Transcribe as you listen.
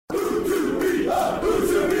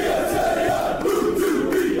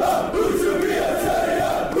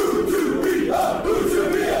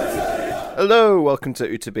Hello, welcome to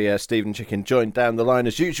Utabia. Stephen Chicken, joined down the line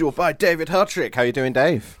as usual by David Hartrick. How you doing,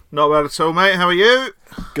 Dave? Not bad at all, mate. How are you?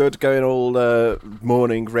 Good, going all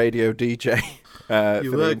morning radio DJ.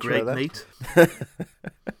 You were great, mate.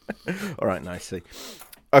 All right, nicely.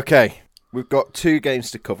 Okay, we've got two games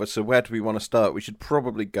to cover, so where do we want to start? We should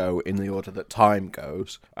probably go in the order that time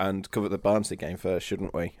goes and cover the Barnsley game first,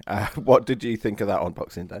 shouldn't we? What did you think of that on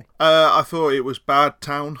Boxing Day? I thought it was bad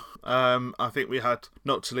town. I think we had,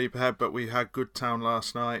 not to leap ahead, but we had good town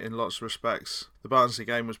last night in lots of respects. The Barnsley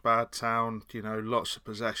game was bad town, lots of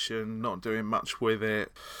possession, not doing much with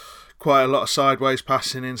it. Quite a lot of sideways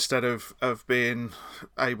passing instead of being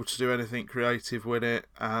able to do anything creative with it,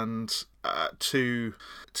 and two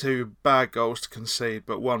bad goals to concede,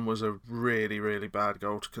 but one was a really, really bad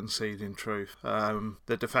goal to concede in truth.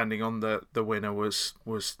 The defending on the winner was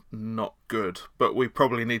not good, but we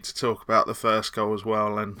probably need to talk about the first goal as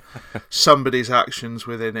well and somebody's actions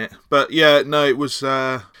within it. But yeah, no, it was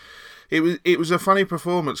a funny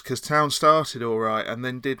performance because Town started all right and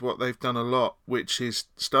then did what they've done a lot, which is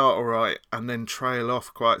start all right and then trail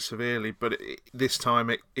off quite severely. But this time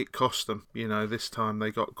it cost them. This time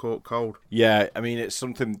they got caught cold. Yeah, I mean, it's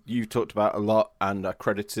something you talked about a lot, and I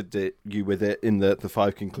credited you with it in the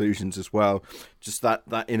five conclusions as well. Just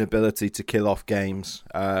that inability to kill off games.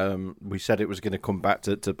 We said it was going to come back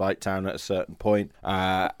to bite Town at a certain point.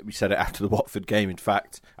 We said it after the Watford game, in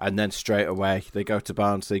fact, and then straight away they go to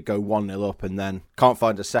Barnsley, go 1-0 up, and then can't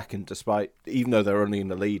find a second, despite, even though they're only in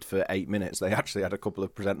the lead for 8 minutes, they actually had a couple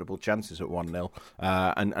of presentable chances at 1-0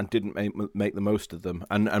 and didn't make the most of them.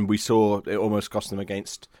 And we saw it almost cost them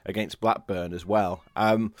against Blackburn as well.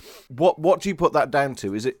 What do you put that down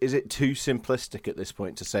to? Is it too simplistic at this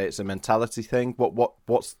point to say it's a mentality thing?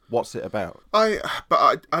 What's it about? I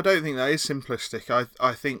don't think that is simplistic.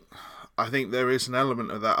 I think there is an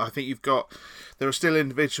element of that. I think there are still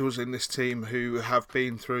individuals in this team who have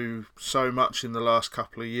been through so much in the last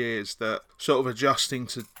couple of years that sort of adjusting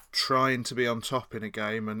to trying to be on top in a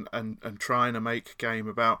game and trying to make a game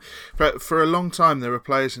about... For a long time, there were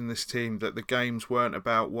players in this team that the games weren't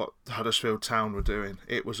about what Huddersfield Town were doing.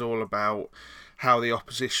 It was all about how the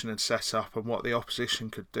opposition had set up and what the opposition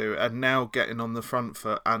could do, and now getting on the front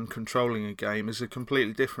foot and controlling a game is a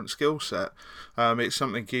completely different skill set. It's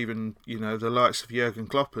something even the likes of Jurgen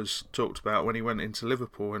Klopp has talked about when he went into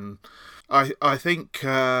Liverpool, and I think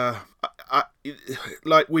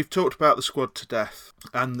like we've talked about the squad to death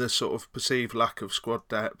and the sort of perceived lack of squad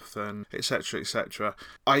depth and etc. etc.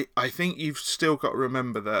 I think you've still got to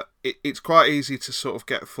remember that it's quite easy to sort of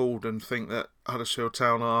get fooled and think that Huddersfield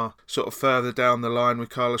Town are sort of further down the line with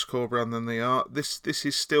Carlos Corberán than they are. This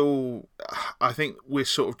is still, I think we're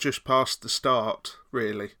sort of just past the start,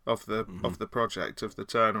 really, of the project, of the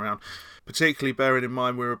turnaround. Particularly bearing in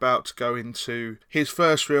mind we're about to go into his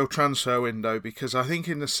first real transfer window, because I think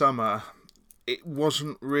in the summer it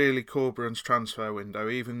wasn't really Corberán's transfer window.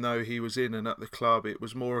 Even though he was in and at the club, it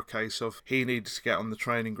was more a case of he needed to get on the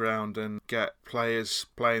training ground and get players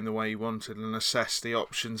playing the way he wanted and assess the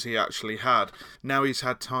options he actually had. Now he's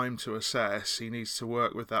had time to assess, he needs to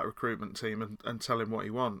work with that recruitment team and tell him what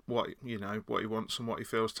he wants and what he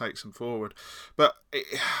feels takes him forward. But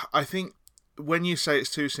I think when you say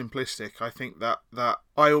it's too simplistic, I think that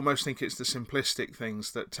I almost think it's the simplistic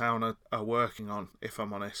things that Town are working on, if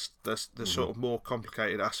I'm honest. The sort of more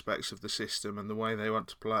complicated aspects of the system and the way they want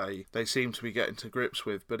to play, they seem to be getting to grips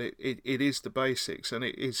with, but it is the basics, and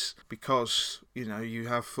it is because you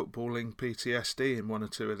have footballing PTSD in one or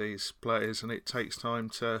two of these players, and it takes time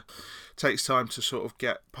to sort of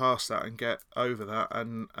get past that and get over that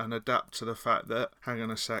and adapt to the fact that, hang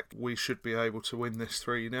on a sec, we should be able to win this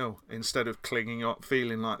 3-0 instead of clinging up,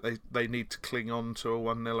 feeling like they need to cling on to a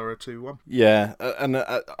 1-0 or a 2-1. Yeah, and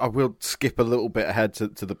I will skip a little bit ahead to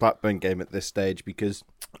the Blackburn game at this stage, because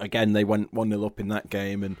again they went 1-0 up in that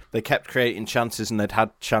game and they kept creating chances, and they'd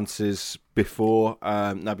had chances before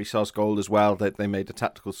Naby Sarr's goal as well. They made a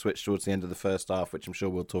tactical switch towards the end of the first half, which I'm sure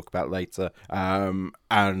we'll talk about later,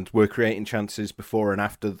 and were creating chances before and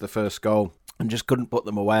after the first goal and just couldn't put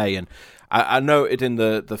them away. And I noted in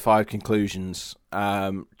the five conclusions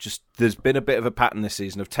just there's been a bit of a pattern this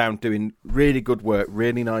season of Town doing really good work,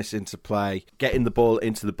 really nice interplay, getting the ball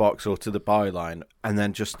into the box or to the byline, and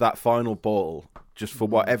then just that final ball, just for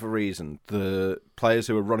whatever reason, the players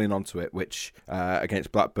who were running onto it, which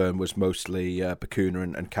against Blackburn was mostly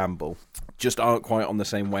Bacuna and Campbell, just aren't quite on the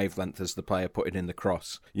same wavelength as the player putting in the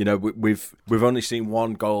cross. You know, we've only seen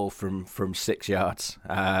one goal from 6 yards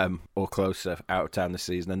or closer out of Town this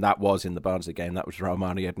season, and that was in the Barnsley game. That was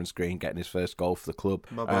Romani Edmonds-Green getting his first goal for the club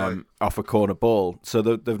off a corner ball. So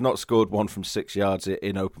they've not scored one from 6 yards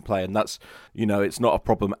in open play, and that's, you know, it's not a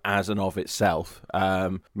problem as and of itself.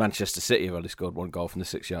 Manchester City have only scored one goal from the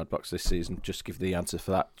 6 yard box this season. Just to give the answer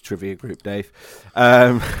for that trivia group, Dave.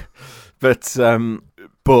 But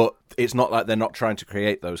it's not like they're not trying to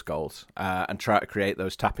create those goals and try to create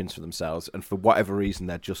those tap-ins for themselves, and for whatever reason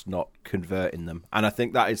they're just not converting them. And I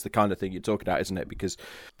think that is the kind of thing you're talking about, isn't it? Because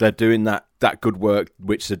they're doing that good work,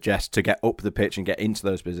 which suggests to get up the pitch and get into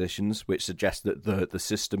those positions, which suggests that the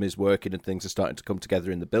system is working and things are starting to come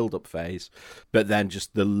together in the build-up phase. But then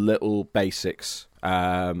just the little basics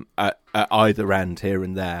at either end here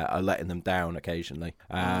and there are letting them down occasionally.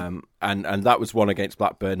 And that was one against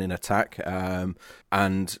Blackburn in attack, and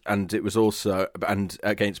it was also, and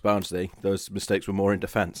against Barnsley, those mistakes were more in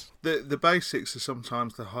defence. The basics are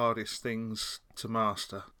sometimes the hardest things to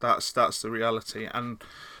master. That's the reality, and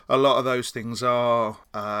a lot of those things are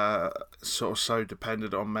sort of so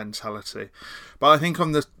dependent on mentality. But I think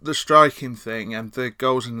on the striking thing and the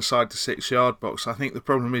goals inside the 6 yard box, I think the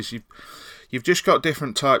problem is you've just got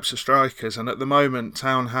different types of strikers, and at the moment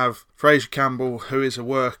Town have Fraser Campbell, who is a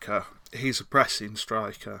worker. He's a pressing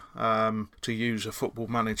striker, to use a football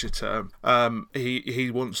manager term.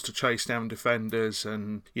 He wants to chase down defenders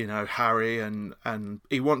and, you know, harry, and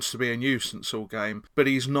he wants to be a nuisance all game, but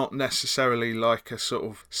he's not necessarily like a sort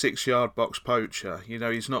of 6 yard box poacher. You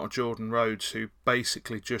know, he's not a Jordan Rhodes who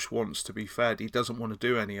basically just wants to be fed. He doesn't want to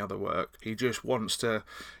do any other work. He just wants to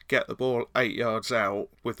get the ball 8 yards out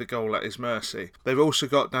with the goal at his mercy. They've also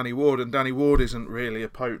got Danny Ward, and Danny Ward isn't really a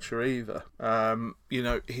poacher either. You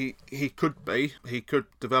know, he could be. He could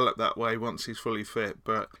develop that way once he's fully fit,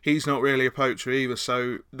 but he's not really a poacher either.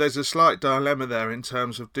 So there's a slight dilemma there in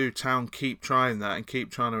terms of, do Town keep trying that and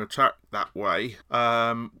keep trying to attack that way,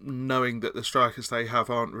 knowing that the strikers they have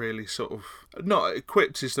aren't really sort of, not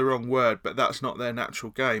equipped is the wrong word, but that's not their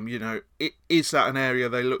natural game. You know, is that an area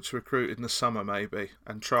they look to recruit in the summer maybe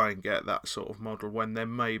and try and get that sort of model when there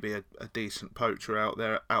may be a decent poacher out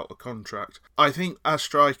there out of contract? I think as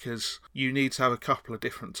strikers you need to have a couple of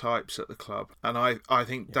different types at the club, and I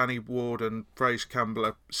think Danny Ward and Fraser Campbell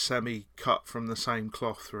are semi-cut from the same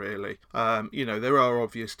cloth really. You know, there are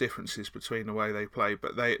obvious differences between the way they play,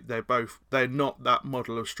 but they're not that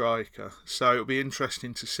model of striker, so it'll be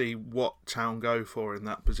interesting to see what Town go for in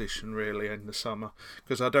that position really in the summer,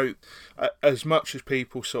 because I don't, as much as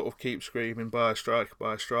people sort of keep screaming buy a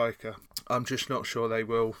striker, I'm just not sure they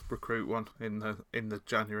will recruit one in the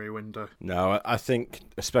January window. No, I think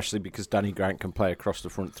especially because Danny Grant can play across the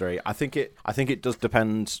front three. I think it does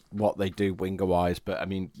depend what they do winger wise, but I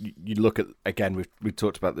mean you look at, again, we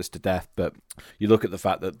talked about this to death, but you look at the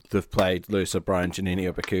fact that they've played Lewis O'Brien,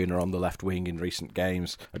 Juninho Bacuna on the left wing in recent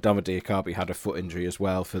games. Adama Diakabi had a foot injury as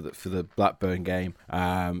well for the Blackburn game,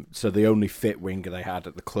 so the only fit winger they had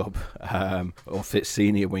at the club, or fit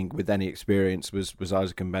senior wing with any experience, was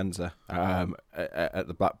Isaac Mbenza at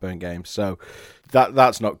the Blackburn game. So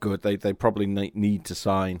that's not good. They probably need to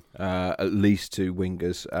sign at least two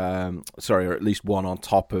wingers, or at least one on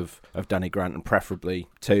top of Danny Grant, and preferably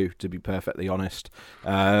two, to be perfectly honest.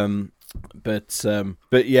 But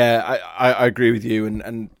yeah, I agree with you,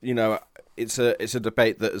 and you know, it's a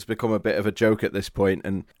debate that has become a bit of a joke at this point,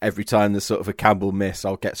 and every time there's sort of a Campbell miss,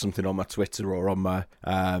 I'll get something on my Twitter or on my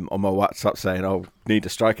WhatsApp saying, "Oh, need a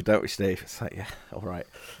striker, don't we, Steve?" It's like, yeah, all right.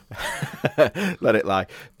 Let it lie.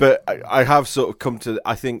 But I have sort of come to,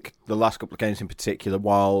 I think the last couple of games in particular,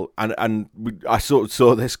 I sort of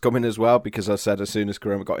saw this coming as well, because I said as soon as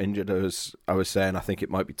Karoma got injured, I was saying I think it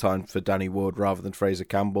might be time for Danny Ward rather than Fraser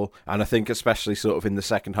Campbell. And I think especially sort of in the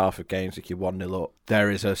second half of games, if you're 1-0 up,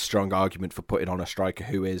 there is a strong argument for putting on a striker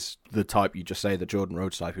who is the type you just say, the Jordan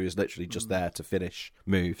Rhodes type, who is literally just there to finish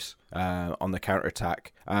moves on the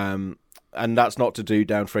counter-attack. And that's not to do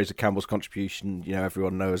down Fraser Campbell's contribution. You know,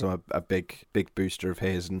 everyone knows I'm a big booster of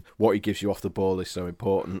his, and what he gives you off the ball is so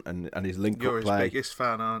important. And his link-up play. You're his biggest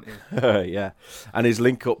fan, aren't you? Yeah, and his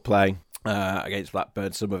link-up play against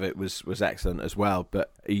Blackburn. Some of it was excellent as well,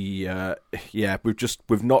 but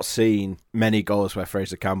we've not seen many goals where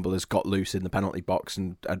Fraser Campbell has got loose in the penalty box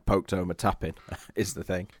and poked home a tap-in. Is the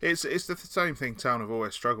thing. It's the same thing Town have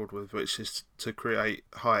always struggled with, which is to create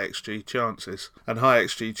high XG chances. And high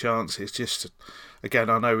XG chances, just again,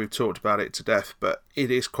 I know we've talked about it to death, but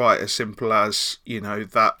it is quite as simple as,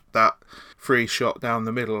 that free shot down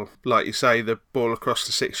the middle, like you say, the ball across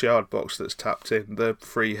the 6-yard box that's tapped in, the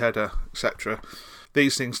free header, etc.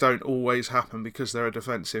 These things don't always happen because there are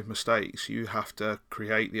defensive mistakes. You have to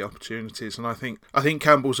create the opportunities, and I think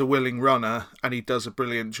Campbell's a willing runner, and he does a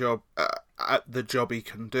brilliant job at the job he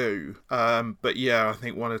can do. But yeah, I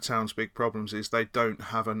think one of Town's big problems is they don't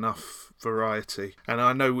have enough variety. And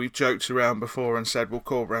I know we've joked around before and said, well,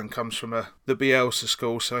 Corberán comes from the Bielsa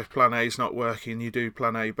school, so if plan A's not working, you do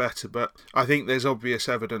plan A better. But I think there's obvious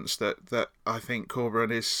evidence that I think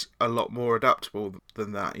Corberán is a lot more adaptable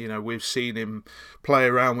than that. We've seen him play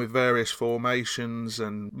around with various formations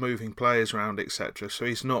and moving players around, etc. So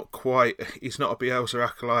he's not a Bielsa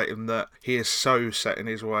acolyte in that he is so set in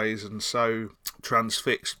his ways and so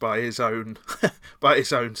transfixed by his own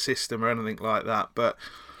system or anything like that. But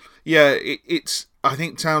yeah, I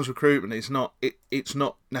think Town's recruitment is not. It's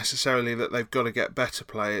not necessarily that they've got to get better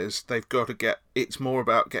players. It's more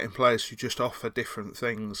about getting players who just offer different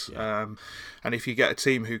things. Yeah. And if you get a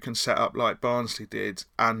team who can set up like Barnsley did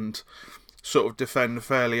and sort of defend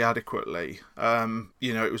fairly adequately.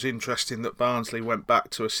 It was interesting that Barnsley went back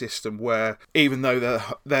to a system where, even though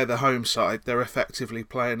they're the home side, they're effectively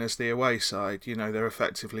playing as the away side. They're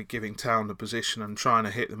effectively giving Town the position and trying to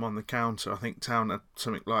hit them on the counter. I think Town had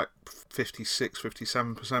something like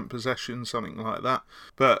 56-57% possession, something like that.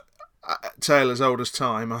 But tale as old as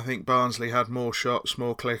time, I think Barnsley had more shots,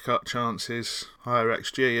 more clear-cut chances, higher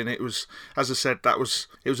XG, and it was, as I said, it was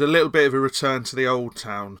a little bit of a return to the old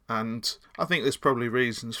Town, and I think there's probably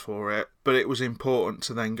reasons for it, but it was important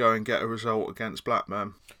to then go and get a result against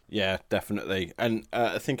Blackburn. Yeah, definitely. And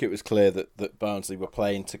I think it was clear that Barnsley were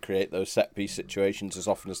playing to create those set-piece situations as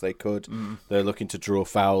often as they could. They're looking to draw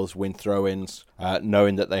fouls, win throw-ins,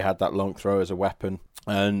 knowing that they had that long throw as a weapon,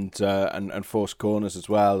 and force corners as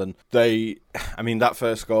well. And that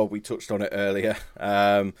first goal, we touched on it earlier.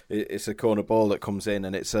 It's a corner ball that comes in,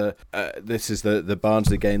 and it's this is the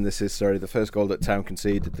Barnsley game. The first goal that Town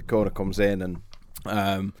conceded. The corner comes in, and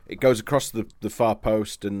it goes across the far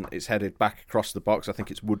post and it's headed back across the box. I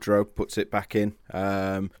think it's Woodrow puts it back in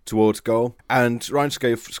towards goal, and Ryan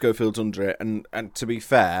Schofield's under it. And to be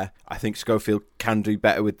fair, I think Schofield can do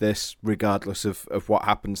better with this, regardless of what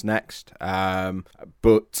happens next.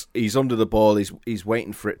 But he's under the ball. He's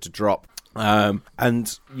waiting for it to drop.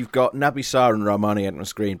 And you've got Naby Sarr and Romani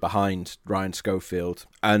Edmonds-Green behind Ryan Schofield,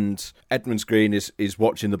 and Edmonds-Green is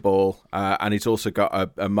watching the ball, and he's also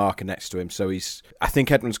got a marker next to him. So I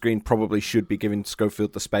think Edmonds-Green probably should be giving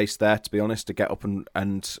Schofield the space there, to be honest, to get up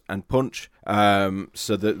and punch.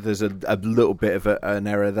 So that there's a little bit of an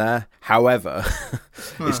error there. However,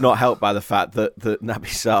 it's not helped by the fact that Naby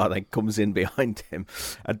Sarr then comes in behind him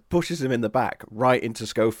and pushes him in the back right into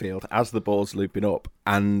Schofield as the ball's looping up,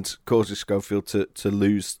 and causes Schofield to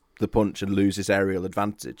lose the punch and lose his aerial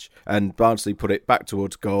advantage. And Barnsley put it back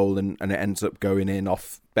towards goal, and it ends up going in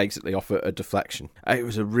off a deflection. It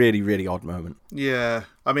was a really, really odd moment. Yeah.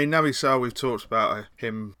 I mean, Naby Sarr, we've talked about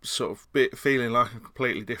him sort of feeling like a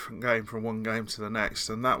completely different game from one game to the next,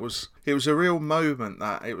 and it was a real moment.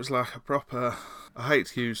 That it was like a proper, I hate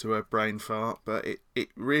to use the word brain fart, but it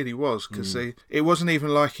really was, because it wasn't even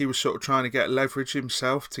like he was sort of trying to get leverage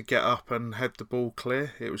himself to get up and head the ball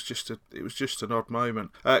clear. It was just an odd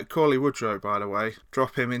moment. Corley Woodrow, by the way,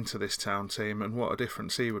 drop him into this Town team, and what a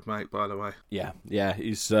difference he would make, by the way. Yeah,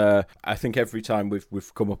 he's. I think every time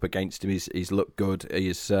we've come up against him, he's looked good.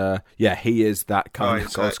 He is that kind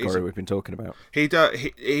of goal scorer we've been talking about. He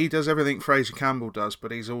does everything Fraser Campbell does,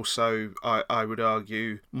 but he's also, I would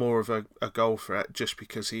argue, more of a goal threat, just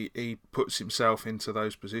because he puts himself into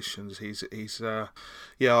those positions.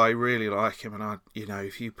 I really like him, and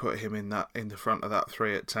if you put him in the front of that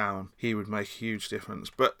three at Town, he would make a huge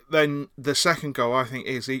difference. But then the second goal, I think,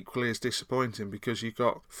 is equally as disappointing, because you've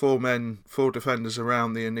got four defenders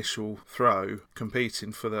around the initial throw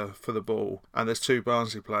competing for the ball, and there's two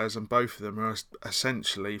Barnsley players, and both of them are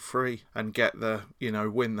essentially free and get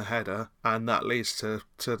win the header, and that leads to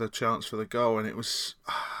the chance for the goal. And it was,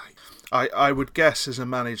 I would guess as a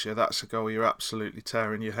manager that's a goal you're absolutely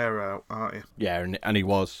tearing your hair out, aren't you? Yeah, and he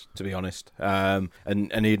was, to be honest. And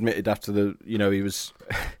he admitted after he was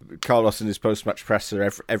Carlos in his post-match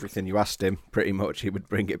presser, everything you asked him, pretty much, he would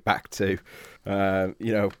bring it back to,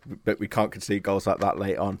 but we can't concede goals like that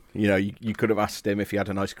late on. You could have asked him if he had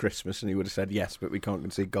a nice Christmas and he would have said yes, but we can't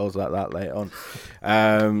concede goals like that late on.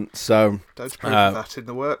 So don't approve of that in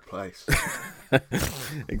the workplace.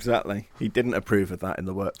 Exactly. He didn't approve of that in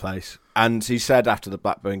the workplace. And he said after the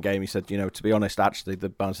Blackburn game, he said, to be honest, actually the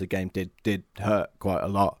Barnsley game did hurt quite a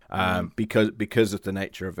lot because of the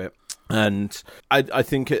nature of it. And I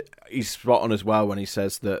think he's spot on as well when he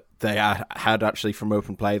says that they had actually from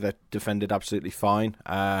open play, they defended absolutely fine.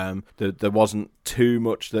 There wasn't too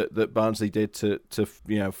much that Barnsley did to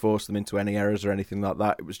force them into any errors or anything like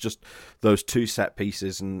that. It was just those two set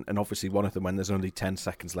pieces, and obviously one of them when there's only 10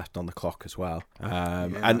 seconds left on the clock as well.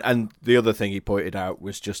 And the other thing he pointed out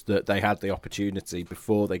was just that they had the opportunity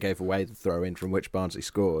before they gave away the throw in from which Barnsley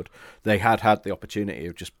scored. They had the opportunity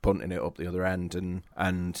of just punting it up the other end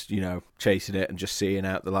and chasing it and just seeing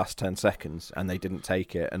out the last 10 seconds, and they didn't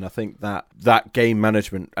take it. And I think that game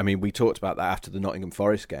management, I mean, we talked about that after the Nottingham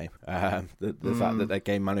Forest game, the fact that their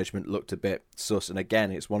game management looked a bit sus, and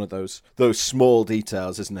again, it's one of those small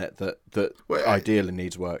details, isn't it, that ideally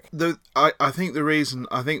needs work. I think the reason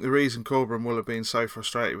Corberan will have been so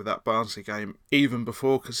frustrated with that Barnsley game, even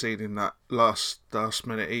before conceding that last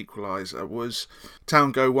minute equaliser, was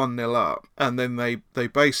Town go 1-0 up, and then they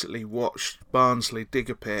basically watched Barnsley dig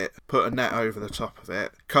a pit, put a net over the top of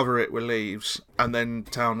it, cover it with leaves, and then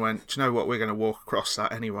Town went, do you know what, we're going to walk across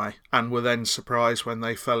that anyway, and were then surprised when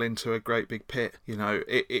they fell into a great big pit.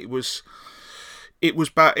 It was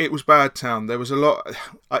bad. It was bad, Town. There was a lot.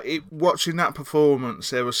 Watching that performance,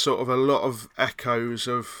 there was sort of a lot of echoes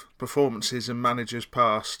of performances and managers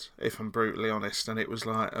past, if I'm brutally honest, and it was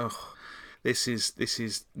like, oh, this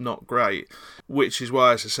is not great. Which is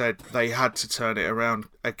why, as I said, they had to turn it around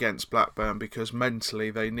against Blackburn, because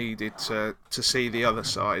mentally they needed to see the other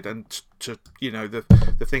side, and to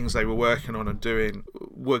the things they were working on and doing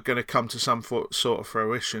were going to come to some sort of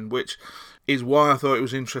fruition, which is why I thought it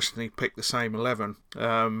was interesting he picked the same 11.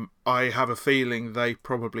 I have a feeling they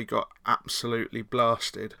probably got absolutely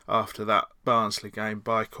blasted after that Barnsley game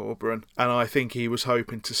by Corberan, and I think he was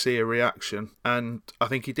hoping to see a reaction, and I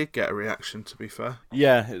think he did get a reaction, to be fair.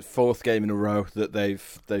 Yeah, it's fourth game in a row that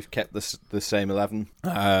they've kept the same 11,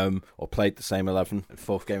 or played the same 11.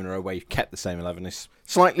 Fourth game in a row where you've kept the same 11 is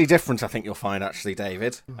slightly different, I think you'll find, actually,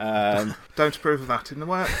 David. Don't approve of that in the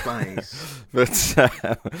workplace. But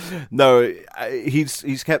no,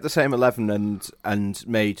 he's kept the same 11 and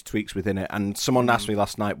made tweaks within it. And someone asked me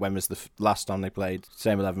last night when was the last time they played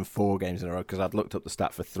same 11 4 games in a row, because I'd looked up the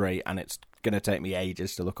stat for 3, and it's going to take me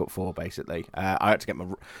ages to look up 4, basically. I had to get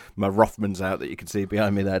my Rothmans out that you can see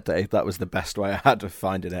behind me there, Dave. That was the best way I had of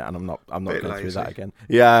finding it, and I'm not going through that again.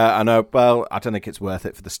 Yeah, I know. Well, I don't think it's worth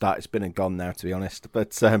it for the start. It's been and gone now, to be honest.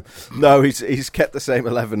 But no, he's kept the same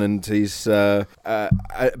 11, and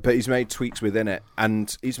but he's made tweaks within it,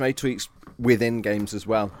 and he's made tweaks within games as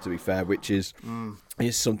well, to be fair, which is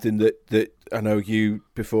something that I know you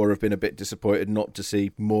before have been a bit disappointed not to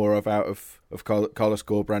see more of out of Carlos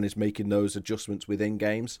Corberan, is making those adjustments within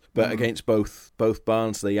games. But against both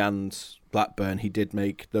Barnsley and Blackburn, he did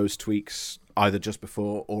make those tweaks either just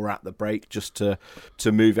before or at the break, just to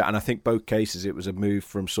move it. And I think both cases it was a move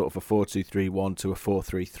from sort of a 4-2-3-1 to a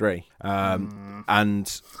 4-3-3.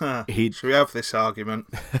 And should we have this argument?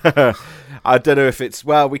 I don't know if it's,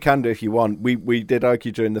 well, we can do if you want. We did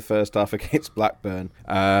argue during the first half against Blackburn.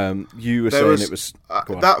 You were saying it was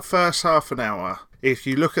that first half an hour. If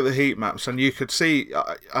you look at the heat maps, and you could see,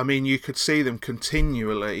 you could see them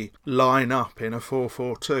continually line up in a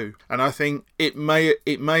 4-4-2, and I think it may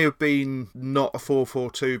have been not a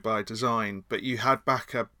 4-4-2 by design, but you had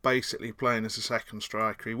Baka basically playing as a second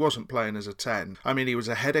striker. He wasn't playing as a 10. I mean, he was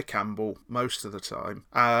ahead of Campbell most of the time,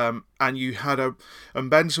 and you had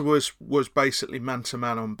and Benza was basically man to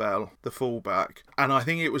man on Bell, the fullback, and I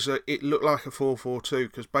think it looked like a 4-4-2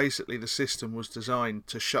 because basically the system was designed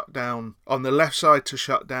to shut down on the left side, to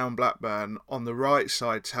shut down Blackburn, on the right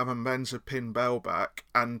side to have Mbenza pin Bell back,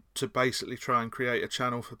 and to basically try and create a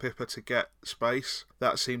channel for Pippa to get space.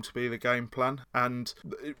 That seemed to be the game plan, and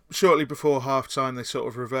shortly before half time they sort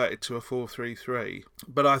of reverted to a 4-3-3,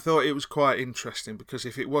 but I thought it was quite interesting because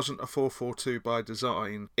if it wasn't a 4-4-2 by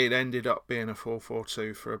design, it ended up being a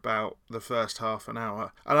 4-4-2 for about the first half an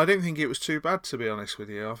hour, and I didn't think it was too bad, to be honest with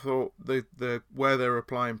you. I thought the where they were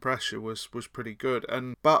applying pressure was pretty good,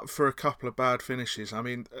 but for a couple of bad finishes. I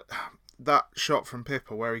mean, that shot from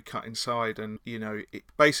Pippa where he cut inside, and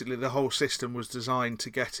basically the whole system was designed to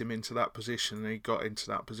get him into that position, and he got into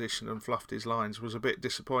that position and fluffed his lines, was a bit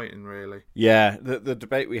disappointing, really. Yeah, the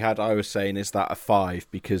debate we had, I was saying, is that a 5,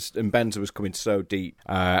 because Mbenza was coming so deep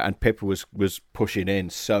and Pippa was pushing in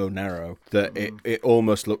so narrow that it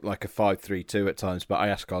almost looked like a 5-3-2 at times. But I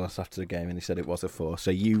asked Carlos after the game and he said it was a 4.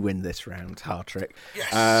 So you win this round, Hartrick.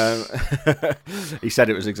 Yes. He said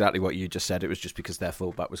it was exactly what you just said. It was just because their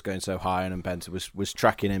fullback was going so high and Mbenza was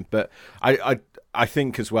tracking him. But I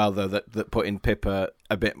think as well, though, that putting Pippa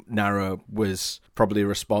a bit narrow was probably a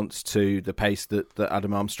response to the pace that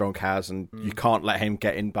Adam Armstrong has, and you can't let him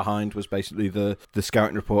get in behind, was basically the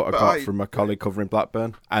scouting report I got from a colleague covering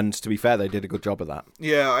Blackburn. And to be fair, they did a good job of that.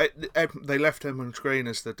 Yeah, they left Edmund Green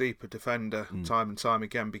as the deeper defender time and time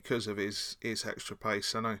again because of his extra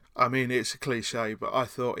pace. I mean, it's a cliche, but I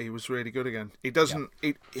thought he was really good again. He doesn't.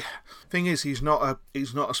 Thing is, he's not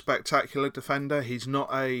a spectacular defender. He's not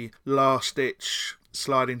a last ditch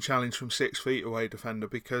sliding challenge from 6 feet away defender,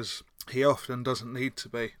 because he often doesn't need to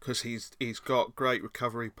be, because he's got great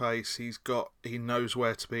recovery pace. He knows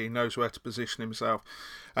where to be. He knows where to position himself.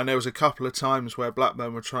 And there was a couple of times where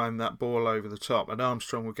Blackburn were trying that ball over the top, and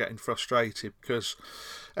Armstrong were getting frustrated because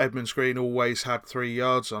Edmonds Green always had 3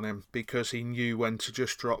 yards on him, because he knew when to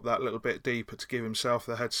just drop that little bit deeper to give himself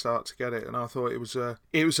the head start to get it. And I thought it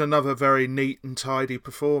was another very neat and tidy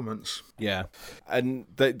performance. Yeah, and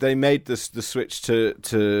they made the switch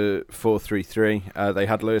to 4-3-3. They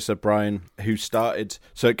had Lewis O'Brien, who started.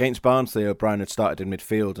 So against Barnsley, O'Brien had started in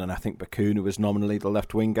midfield, and I think Bakuna was nominally the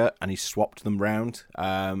left winger, and he swapped them round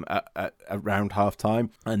at around half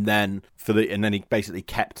time, and then he basically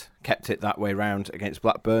kept it that way round against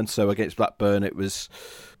Blackburn. So against Blackburn, it was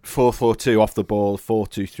 4-4-2 off the ball,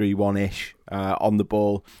 4-2-3-1-ish on the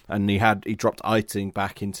ball, and he dropped Eiting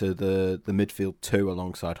back into the midfield 2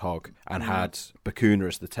 alongside Hogg, and had Bakuna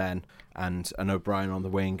as the 10 and O'Brien on the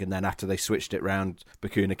wing. And then after they switched it round,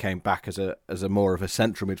 Bakuna came back as a more of a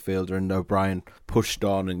central midfielder, and O'Brien pushed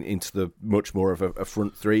on and into the much more of a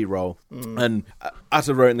front 3 role. And as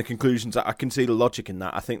I wrote in the conclusions, I can see the logic in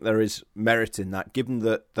that. I think there is merit in that, given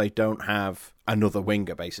that they don't have another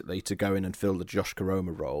winger basically to go in and fill the Josh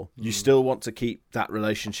Koroma role. You still want to keep that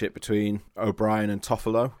relationship between O'Brien and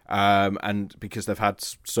Toffolo, and because they've had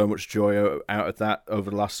so much joy out of that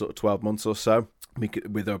over the last sort of 12 months or so,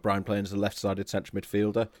 with O'Brien playing as a left-sided central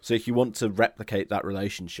midfielder. So if you want to replicate that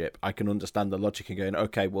relationship, I can understand the logic in going,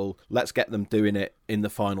 okay, well, let's get them doing it in the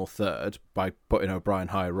final third by putting O'Brien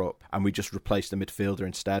higher up, and we just replace the midfielder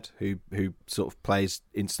instead, who sort of plays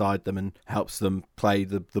inside them and helps them play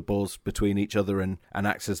the balls between each other and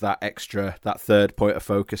acts as that third point of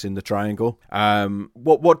focus in the triangle.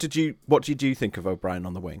 What did you think of O'Brien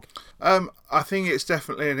on the wing? I think it's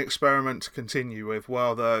definitely an experiment to continue with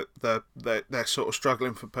while they're sort of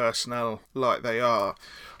struggling for personnel like they are.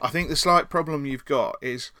 I think the slight problem you've got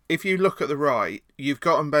is, if you look at the right, you've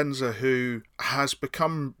got Mbenza, who has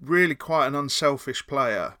become really quite an unselfish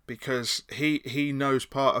player, because he knows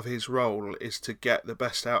part of his role is to get the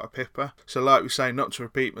best out of Pippa. So like we say, not to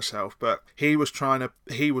repeat myself, but he was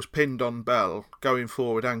pinned on Bell going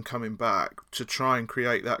forward and coming back to try and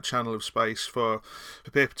create that channel of space for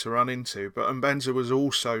Pippa to run into. But Mbenza was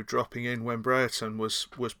also dropping in when Brereton was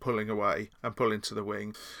pulling away and pulling to the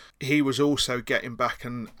wing. He was also getting back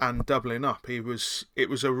and doubling up. It was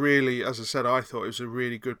a really, as I said, I thought it was a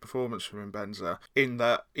really good performance from Mbenza, in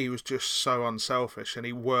that he was just so unselfish, and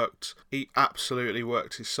he absolutely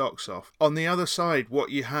worked his socks off. On the other side,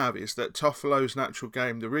 what you have is that Toffolo's natural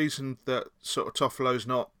game, the reason that sort of Toffolo's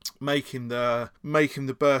not making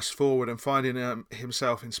the burst forward and finding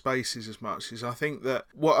himself in spaces as much, is I think that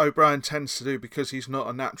what O'Brien tends to do, because he's not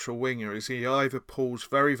a natural winger, is he either pulls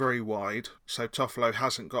very, very wide, so Toffolo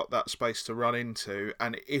hasn't got that space to run into,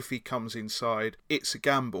 and if he comes inside, it's a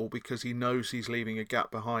gamble because he knows he's leaving a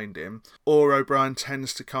gap behind him, or O'Brien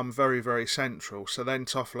tends to come very, very central, so then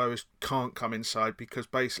Toffolo can't come inside because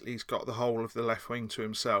basically he's got the whole of the left wing to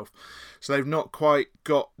himself. So they've not quite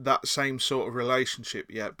got that same sort of relationship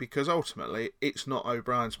yet, because ultimately it's not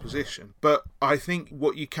O'Brien's position. But I think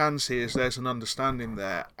what you can see is there's an understanding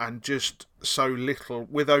there, and just so little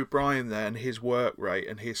with O'Brien there and his work rate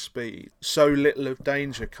and his speed, so little of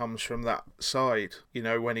danger comes from that side.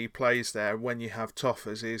 When he plays there, when you have Toff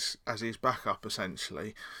as his backup,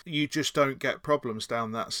 essentially, you just don't get problems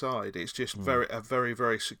down that side. It's just a very,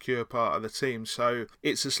 very secure part of the team. So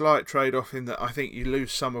it's a slight trade-off in that I think you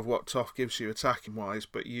lose some of what Toff gives you attacking wise,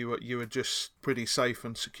 but you are just pretty safe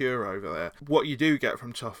and secure over there. What you do get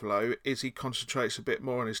from Toffolo is he concentrates a bit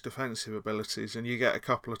more on his defensive abilities, and you get a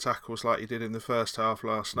couple of tackles like he did in the first half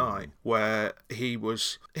last night, where he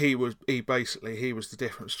was the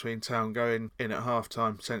difference between Town going in at half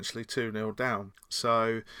time potentially 2-0 down.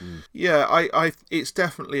 So I it's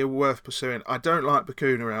definitely worth pursuing. I don't like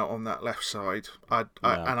Bacuna out on that left side. And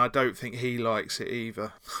I don't think he likes it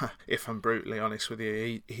either. If I'm brutally honest with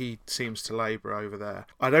you, he seems to labour over there.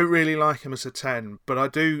 I don't really like him as a 10, but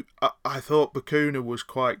I thought Bacuna was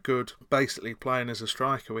quite good basically playing as a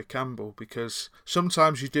striker with Campbell, because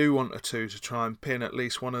sometimes you do want a 2 to try and pin at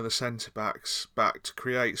least one of the centre backs back to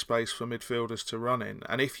create space for midfielders to run in.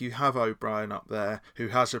 And if you have O'Brien up there who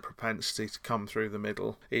has a propensity to come through the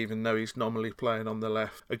middle, even though he's normally playing on the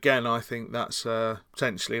left, again, I think that's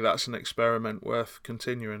potentially that's an experiment worth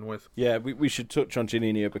continuing with. Yeah, we should touch on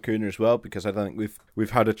Janino Bacuna as well, because I don't think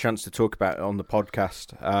we've had a chance to talk about it on the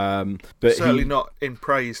podcast. But certainly not in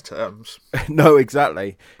praise terms. No,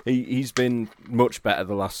 exactly. He's been much better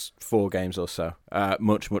the last 4 games or so.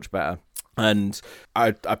 Much better. And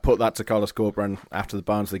I put that to Carlos Corberán after the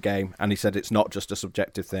Barnsley game, and he said it's not just a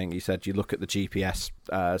subjective thing. He said you look at the GPS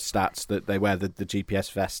stats, that they wear the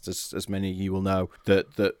GPS vests, as many of you will know,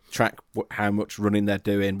 that track how much running they're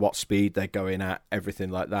doing, what speed they're going at, everything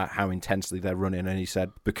like that, how intensely they're running. And he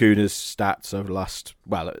said Bacuna's stats over the last,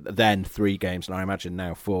 then 3 games, and I imagine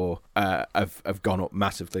now 4, have gone up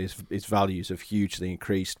massively. His values have hugely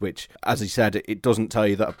increased, which, as he said, it doesn't tell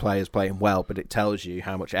you that a player's playing well, but it tells you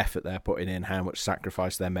how much effort they're putting in, how much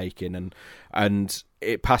sacrifice they're making, and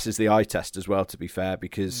it passes the eye test as well, to be fair,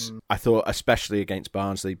 because I thought, especially against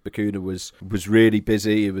Barnsley, Bacuna was really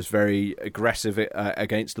busy. He was very aggressive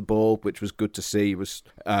against the ball, which was good to see. He was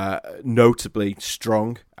notably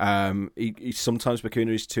strong. Sometimes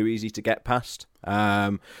Bacuna is too easy to get past.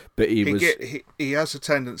 But he has a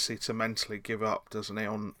tendency to mentally give up, doesn't he,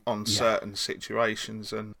 on certain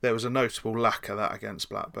situations, and there was a notable lack of that against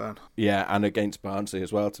Blackburn. Yeah, and against Barnsley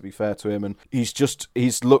as well, to be fair to him. And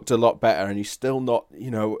he's looked a lot better, and he's still not,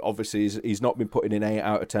 obviously he's not been putting in 8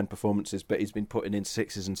 out of 10 performances, but he's been putting in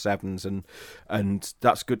 6s and 7s, and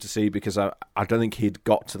that's good to see, because I don't think he'd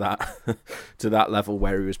got to that level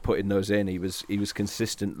where he was putting those in. He was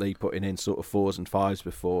consistently putting in sort of 4s and 5s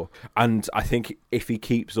before, and I think if he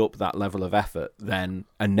keeps up that level of effort, then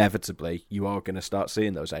inevitably you are going to start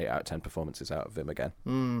seeing those 8 out of 10 performances out of him again.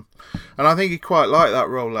 And I think he quite liked that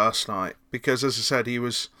role last night, because, as I said,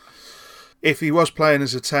 if he was playing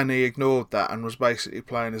as a 10, he ignored that and was basically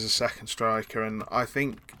playing as a second striker, and I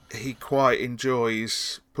think he quite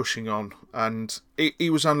enjoys pushing on. And he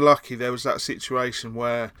was unlucky. There was that situation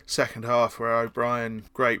where second half where O'Brien,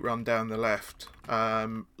 great run down the left,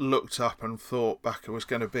 looked up and thought Bacca was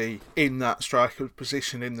going to be in that striker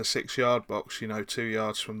position in the 6-yard box, 2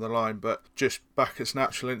 yards from the line, but just Bacca's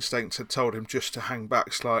natural instinct had told him just to hang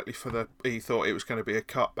back slightly he thought it was going to be a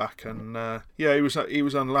cutback, and he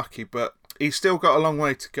was unlucky, but he's still got a long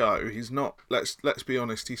way to go. He's not, let's be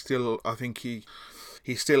honest, I think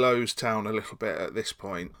he still owes Town a little bit at this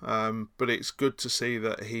point, but it's good to see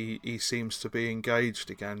that he seems to be engaged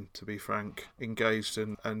again, to be frank, engaged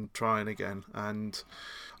and trying again. And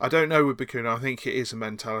I don't know with Bacuna, I think it is a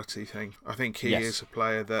mentality thing. I think he is a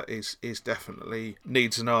player that is definitely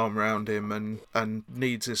needs an arm around him and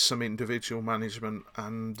needs some individual management,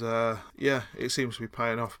 and it seems to be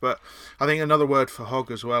paying off. But I think another word for Hogg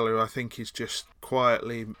as well, who I think is just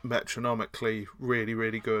quietly, metronomically really,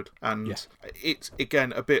 really good. And it's,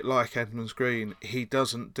 again, a bit like Edmonds Green. He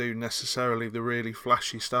doesn't do necessarily the really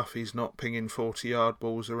flashy stuff. He's not pinging 40-yard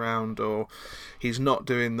balls around, or he's not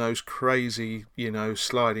doing those crazy,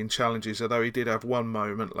 sliding challenges, although he did have one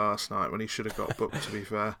moment last night when he should have got booked, to be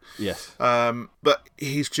fair. Yes. But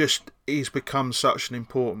he's become such an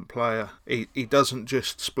important player. He doesn't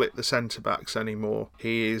just split the centre-backs anymore.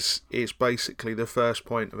 He is basically the first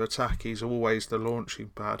point of attack. He's always the launching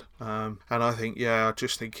pad. And I think, I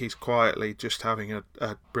just think he's quietly just having a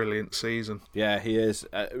brilliant season. Yeah, he is.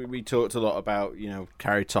 We talked a lot about,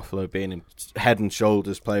 Carrie Toffolo being in head and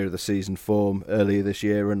shoulders player of the season form earlier this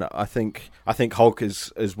year, and I think Hogg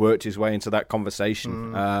has worked his way into that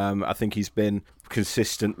conversation. I think he's been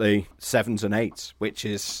consistently 7s and 8s, which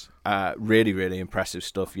is really, really impressive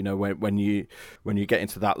stuff. When you get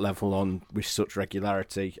into that level on with such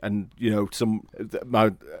regularity, and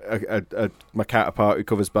my counterpart who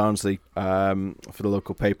covers Barnsley for the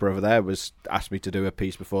local paper over there asked me to do a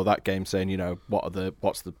piece before that game saying,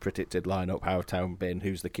 what's the predicted lineup, how have Town been,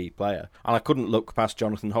 who's the key player, and I couldn't look past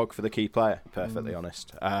Jonathan Hogg for the key player, perfectly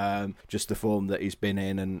honest. Just the form that he's been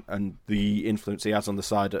in and the influence he has on the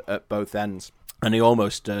side at both ends. And he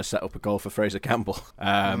almost set up a goal for Fraser Campbell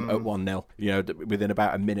at 1-0. Within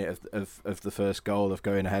about a minute of the first goal of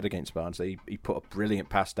going ahead against Barnsley, he put a brilliant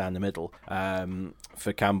pass down the middle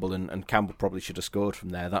for Campbell, and Campbell probably should have scored from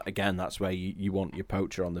there. That's where you want your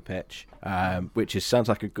poacher on the pitch, which sounds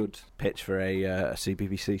like a good pitch for a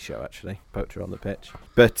CBBC show, actually. Poacher on the pitch.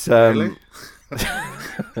 But Really?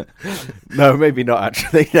 no, maybe not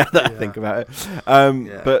actually. Now that I think about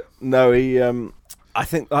it, but no, he. I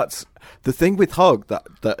think that's the thing with Hogg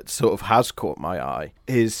that sort of has caught my eye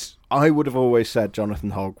is I would have always said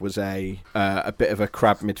Jonathan Hogg was a bit of a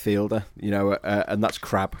crab midfielder, and that's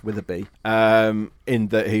crab with a B. In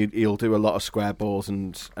that he'll do a lot of square balls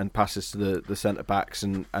and passes to the centre backs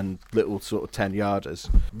and little sort of 10-yarders.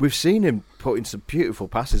 We've seen him putting some beautiful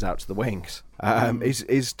passes out to the wings.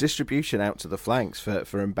 His distribution out to the flanks for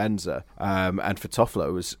Mbenza and for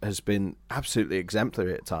Toffolo has been absolutely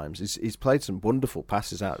exemplary at times. He's played some wonderful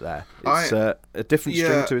passes out there. It's a different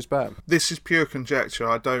string to his bow. This is pure conjecture.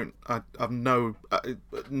 I've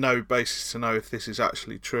no basis to know if this is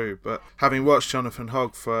actually true, but having watched Jonathan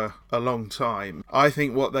Hogg for a long time, I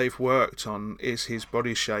think what they've worked on is his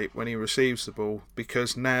body shape when he receives the ball,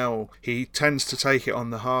 because now he tends to take it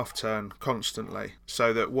on the half turn constantly,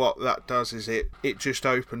 so that what that does is it just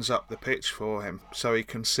opens up the pitch for him, so he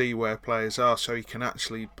can see where players are, so he can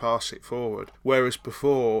actually pass it forward. Whereas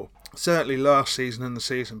before, certainly last season and the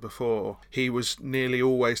season before, he was nearly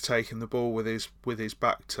always taking the ball with his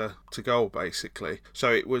back to goal, basically.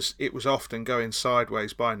 So it was often going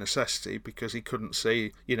sideways by necessity, because he couldn't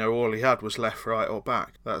see, all he had was left, right or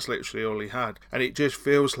back. That's literally all he had. And it just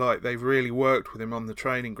feels like they've really worked with him on the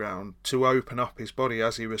training ground to open up his body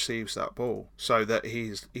as he receives that ball, so that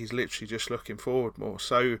he's literally just looking forward more.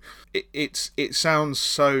 So it sounds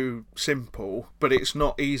so simple, but it's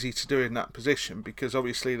not easy to do in that position, because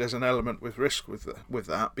obviously there's an element with risk with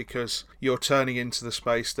that, because you're turning into the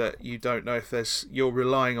space that you don't know if you're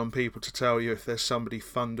relying on people to tell you if there's somebody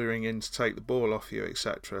thundering in to take the ball off you,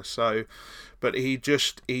 etc. So, but he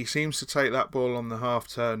seems to take that ball on the half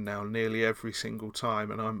turn now nearly every single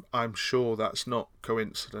time, and I'm sure that's not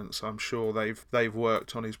coincidence. I'm sure they've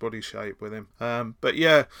worked on his body shape with him. But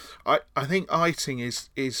yeah, I think Eiting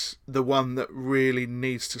is the one that really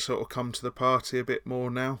needs to sort of come to the party a bit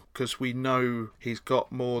more now, because we know he's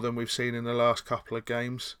got more than we've seen in the last couple of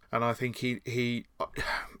games, and I think he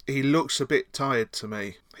looks a bit tired to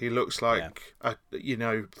me. He looks like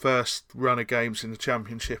first run of games in the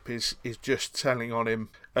Championship is just telling on him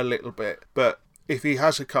a little bit. But if he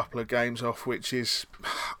has a couple of games off, which is,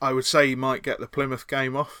 I would say he might get the Plymouth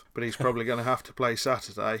game off, but he's probably going to have to play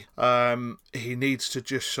Saturday. He needs to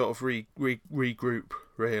just sort of regroup,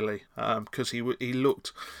 really, because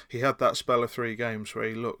he had that spell of 3 games where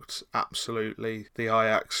he looked absolutely the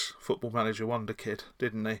Ajax Football Manager wonder kid,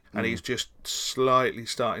 didn't he? And he's just slightly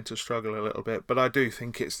starting to struggle a little bit, but I do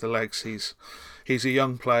think it's the legs. He's a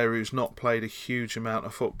young player who's not played a huge amount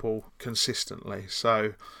of football consistently,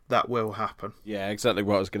 so that will happen. Yeah, exactly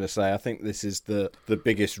what I was going to say. I think this is the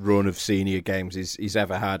biggest run of senior games he's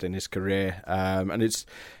ever had in his career, and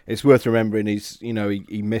it's worth remembering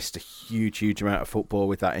he missed a huge amount of football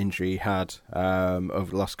with that injury he had over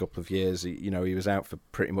the last couple of years. He was out for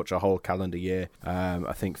pretty much a whole calendar year.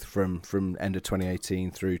 I think from end of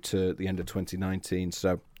 2018 through to the end of 2019.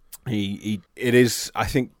 So. I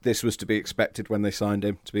think this was to be expected when they signed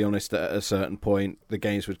him, to be honest. At a certain point the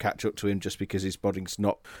games would catch up to him, just because his body's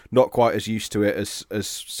not quite as used to it as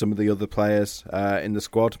some of the other players in the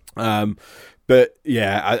squad. But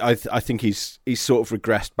yeah, I think he's sort of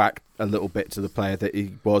regressed back a little bit to the player that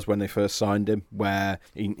he was when they first signed him, where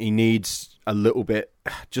he needs a little bit,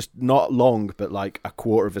 just not long, but like a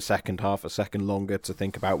quarter of a second, half a second longer to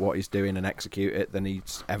think about what he's doing and execute it than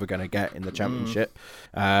he's ever going to get in the Championship.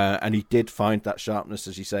 And he did find that sharpness,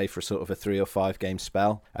 as you say, for sort of a 3 or 5 game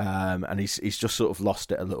spell. And he's just sort of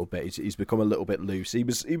lost it a little bit. He's become a little bit loose. He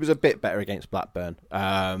was a bit better against Blackburn.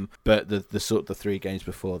 But the 3 games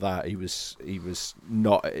before that, he was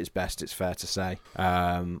not at his best, it's fair to say.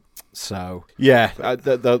 So yeah,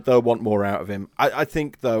 they'll want more out of him. I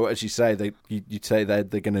think, though, as you say, you'd say they're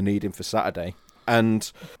going to need him for Saturday, and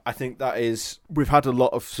I think that is, we've had a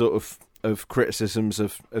lot of sort of criticisms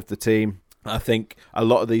of the team. I think a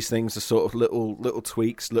lot of these things are sort of little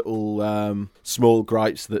tweaks, little small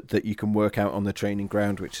gripes that you can work out on the training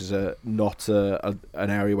ground, which is not an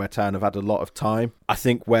area where Town have had a lot of time. I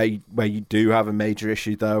think where you do have a major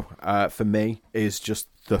issue, though, for me, is just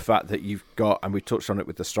the fact that you've got, and we touched on it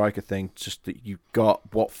with the striker thing, just that you've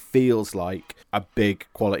got what feels like a big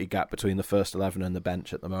quality gap between the first 11 and the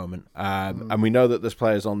bench at the moment. And we know that there's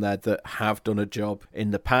players on there that have done a job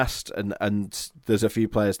in the past, and there's a few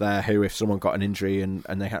players there who, if someone got an injury and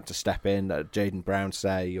they had to step in, Jaden Brown,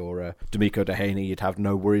 say, or D'Amico Dehaney, you'd have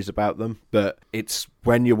no worries about them. But it's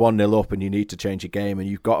when you're 1-0 up and you need to change your game, and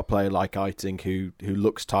you've got a player like Eiting who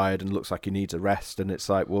looks tired and looks like he needs a rest, and it's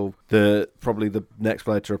like, well, probably the next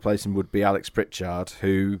player to replace him would be Alex Pritchard,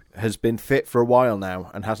 who has been fit for a while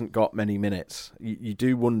now and hasn't got many minutes. You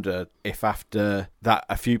do wonder if after that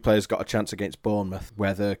a few players got a chance against Bournemouth,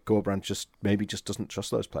 whether Corberán just doesn't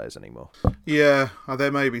trust those players anymore. Yeah,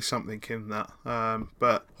 there may be something in that,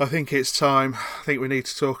 but I think it's time. I think we need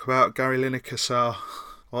to talk about Gary Lineker Sarr,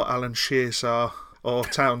 or Alan Shearer Sarr, or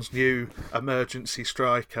Town's new emergency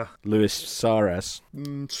striker, Luis Suarez.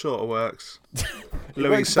 Sort of works.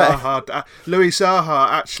 Louis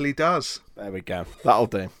Zaha actually does. There we go. That'll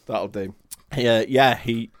do. Yeah,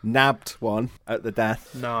 he nabbed one at the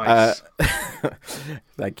death. Nice.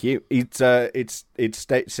 Thank you. It's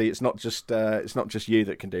not just you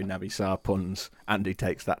that can do Naby Sarr puns. Andy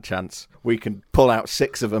takes that chance. We can pull out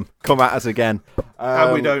 6 of them. Come at us again.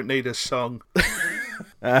 And we don't need a song.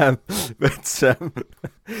 He'd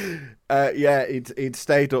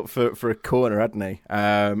stayed up for a corner, hadn't he?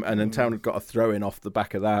 And then Town had got a throw in off the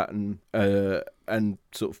back of that, and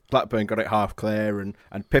sort of Blackburn got it half clear, and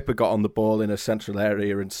Pippa got on the ball in a central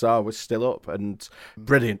area, and Sarr was still up, and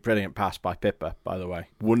brilliant pass by Pippa, by the way.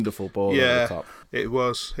 Wonderful ball over the top. It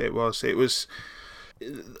was.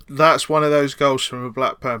 That's one of those goals from a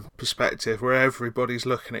Blackburn perspective where everybody's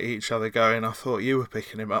looking at each other going, I thought you were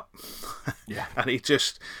picking him up. Yeah. And he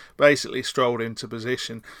just basically strolled into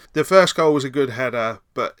position. The first goal was a good header,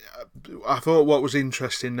 but I thought what was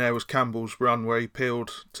interesting there was Campbell's run where he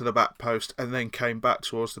peeled to the back post and then came back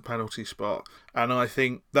towards the penalty spot. And I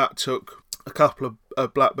think that took a couple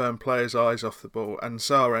of Blackburn players' eyes off the ball, and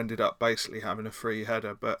Sarr ended up basically having a free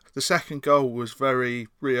header. But the second goal was very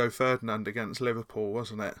Rio Ferdinand against Liverpool,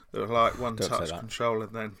 wasn't it? It was like one touch control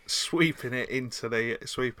and then sweeping it into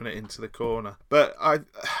the corner. But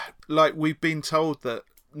we've been told that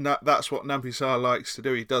that's what Naby Sarr likes to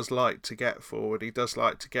do. He does like to get forward. He does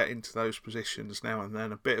like to get into those positions now and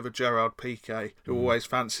then. A bit of a Gerard Piqué, who always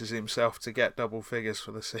fancies himself to get double figures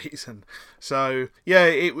for the season. So, yeah,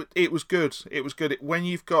 it was good. It was good. When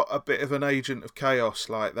you've got a bit of an agent of chaos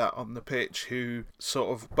like that on the pitch who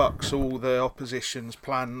sort of bucks all the opposition's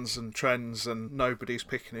plans and trends and nobody's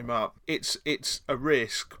picking him up, it's a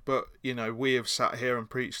risk. But, we have sat here and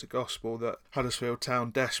preached the gospel that Huddersfield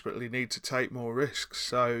Town desperately need to take more risks.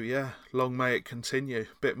 So, yeah, long may it continue.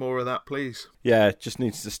 Bit more of that, please. Yeah, just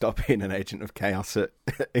needs to stop being an agent of chaos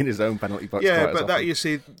in his own penalty box. Yeah, but that, you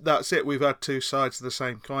see, that's it. We've had two sides of the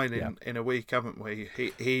same coin in a week, haven't we?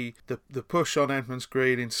 The push on Edmonds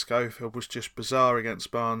Green into Schofield was just bizarre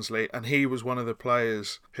against Barnsley, and he was one of the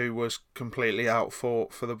players who was completely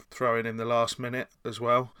outfought for the throw-in in the last minute as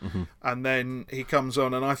well. Mm-hmm. And then he comes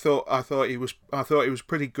on, and I thought he was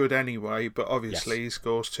pretty good anyway. But obviously he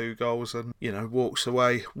scores 2 goals and walks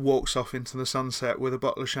off into the sunset with a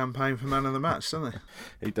bottle of champagne for man of the match. Doesn't he?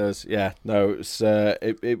 He does, yeah. No,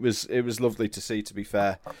 it was lovely to see, to be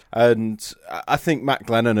fair. And I think Matt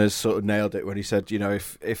Glennon has sort of nailed it when he said,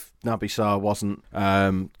 if Naby Sarr wasn't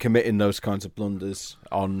committing those kinds of blunders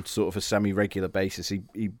on sort of a semi-regular basis, he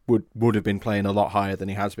would have been playing a lot higher than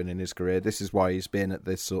he has been in his career. This is why he's been at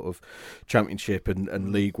this sort of Championship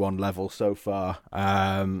and League One level so far.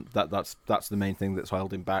 That's the main thing that's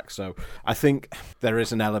held him back. So I think there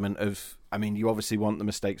is an element of, you obviously want the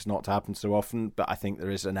mistakes not to happen so often, but I think there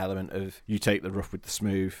is an element of you take the rough with the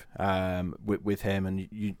smooth with him, and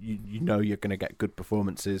you know you're going to get good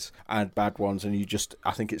performances and bad ones, and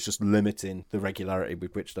I think it's just limiting the regularity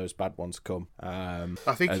with which those bad ones come.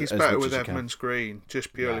 I think he's better with Edmonds Green,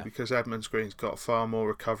 just purely because Edmonds Green's got far more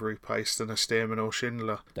recovery pace than a Stearman or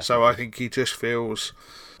Schindler. Definitely. So I think he just feels...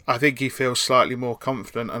 I think he feels slightly more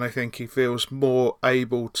confident, and I think he feels more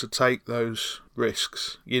able to take those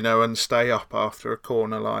risks, and stay up after a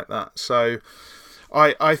corner like that. So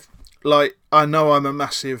I know I'm a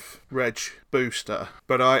massive Reg booster,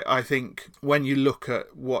 but I think when you look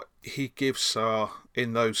at what he gives Sarr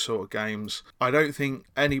in those sort of games, I don't think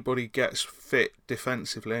anybody gets fit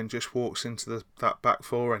defensively and just walks into that back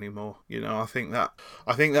four anymore. I think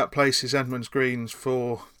that places Edmonds Green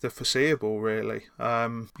for the foreseeable, really.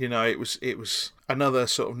 It was another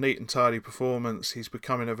sort of neat and tidy performance. He's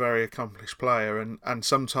becoming a very accomplished player, and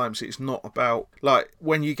sometimes it's not about,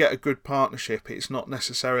 when you get a good partnership, it's not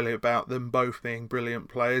necessarily about them both both being brilliant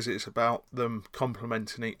players. It's about them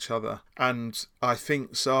complementing each other. And I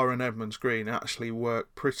think Sarr and Edmonds Green actually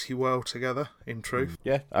work pretty well together, in truth.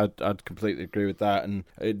 Yeah, I'd completely agree with that. And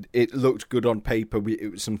it looked good on paper.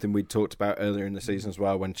 It was something we talked about earlier in the season as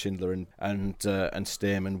well, when Schindler and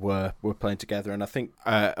Stearman were playing together, and I think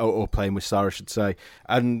or playing with Sarr, I should say.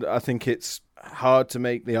 And I think it's hard to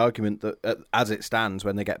make the argument that, as it stands,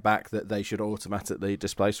 when they get back, that they should automatically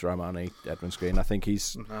displace Romani Edmonds Green. I think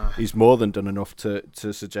he's more than done enough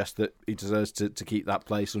to suggest that he deserves to keep that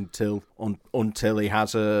place until he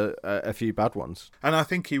has a few bad ones. And I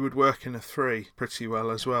think he would work in a 3 pretty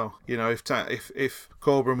well as well. You know, if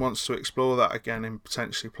Corbyn wants to explore that again in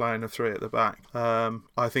potentially playing a 3 at the back,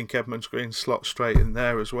 I think Edmonds Green slots straight in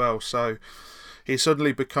there as well. So he's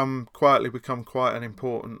suddenly quietly become quite an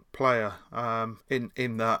important player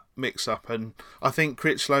in that mix-up, and I think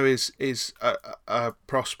Critchlow is a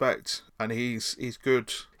prospect, and he's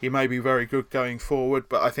good. He may be very good going forward,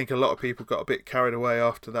 but I think a lot of people got a bit carried away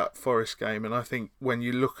after that Forest game, and I think when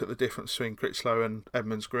you look at the difference between Critchlow and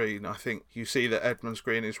Edmonds Green, I think you see that Edmonds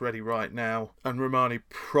Green is ready right now, and Romani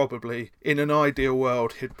probably, in an ideal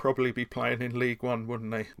world, he'd probably be playing in League One,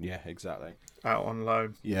 wouldn't he? Yeah, exactly. Out on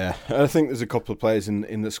loan. Yeah, I think there's a couple of players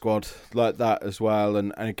in the squad like that as well,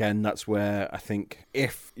 and again, that's where I think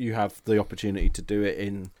if you have the opportunity to do it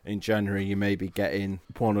in January, you maybe get in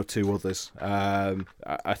one or two others.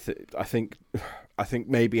 I think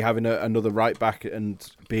maybe having another right back and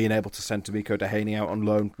being able to send Tomiko Dehaney out on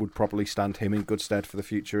loan would probably stand him in good stead for the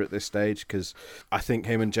future at this stage, because I think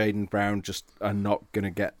him and Jaden Brown just are not going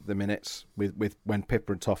to get the minutes with when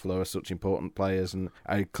Pippa and Toffolo are such important players and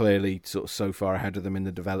are clearly sort of so far ahead of them in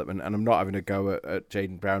the development. And I'm not having a go at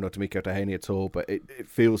Jaden Brown or Tomiko Dehaney at all, but it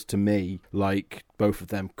feels to me like both of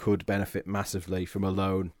them could benefit massively from a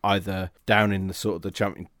loan, either down in the sort of the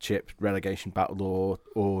Championship relegation battle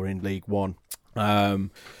or in League One. We'll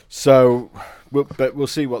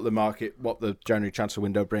see what the January transfer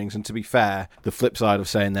window brings. And to be fair, the flip side of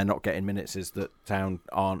saying they're not getting minutes is that Town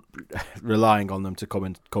aren't relying on them to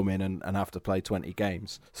come in and have to play 20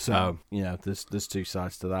 games. So there's two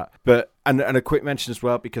sides to that. But and a quick mention as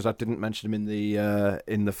well, because I didn't mention him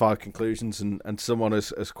in the 5 conclusions, and someone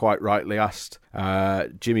has quite rightly asked,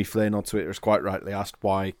 Jimmy Flynn on Twitter has quite rightly asked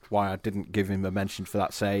why I didn't give him a mention for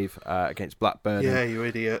that save against Blackburn. Yeah, you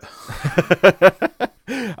idiot.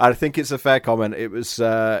 I think it's a fair comment. It was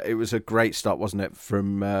a great stop, wasn't it,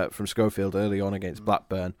 from Schofield early on against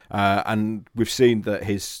Blackburn, and we've seen that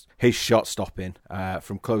his shot stopping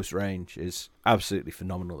from close range is absolutely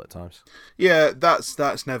phenomenal at times. Yeah,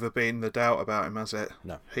 that's never been the doubt about him, has it?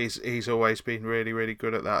 No. He's always been really, really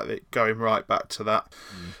good at that, going right back to that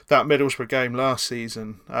Middlesbrough game last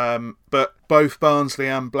season. But both Barnsley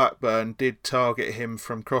and Blackburn did target him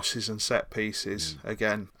from crosses and set pieces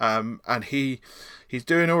again. And he's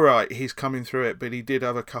doing all right. He's coming through it, but he did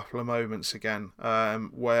have a couple of moments again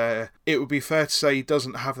where it would be fair to say he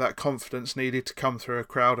doesn't have that confidence needed to come through a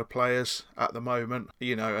crowd of players at the moment,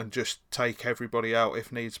 and just take everybody out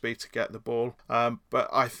if needs be to get the ball. But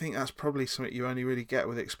I think that's probably something you only really get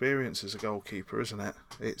with experience as a goalkeeper, isn't it?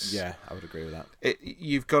 Yeah, I would agree with that.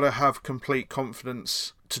 You've got to have complete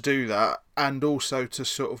confidence to do that, and also to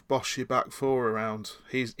sort of boss your back four around.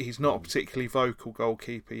 He's not a particularly vocal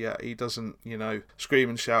goalkeeper yet. He doesn't, scream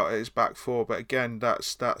and shout at his back four. But again,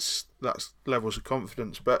 that's levels of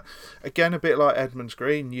confidence. But again, a bit like Edmonds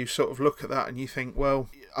Green, you sort of look at that and you think, well,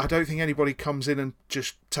 I don't think anybody comes in and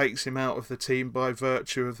just takes him out of the team by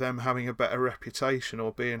virtue of them having a better reputation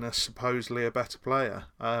or being supposedly a better player.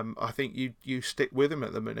 I think you stick with him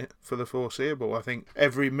at the minute for the foreseeable. I think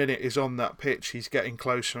every minute is on that pitch, he's getting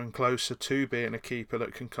closer and closer to being a keeper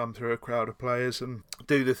that can come through a crowd of players and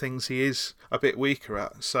do the things he is a bit weaker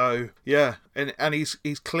at. So yeah, and he's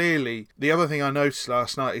clearly, the other thing I noticed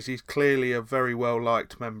last night is he's clearly a very well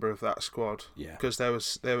liked member of that squad. Yeah, because there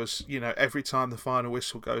was every time the final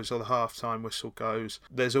whistle goes or the half-time whistle goes,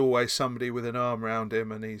 there's always somebody with an arm around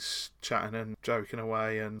him and he's chatting and joking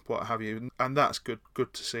away and what have you, and that's good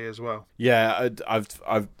to see as well. Yeah, I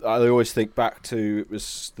always think back to, it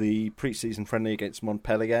was the pre-season friendly against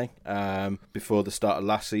Montpellier before the start of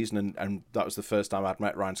last season, and that was the first time I'd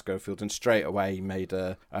met Ryan Schofield, and straight away he made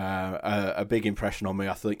a big impression on me.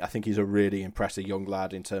 I think he's a really impressive young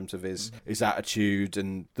lad in terms of his attitude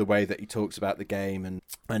and the way that he talks about the game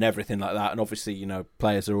and everything like that. And obviously,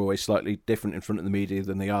 players are always slightly different in front of the media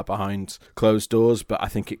than they are behind closed doors, but I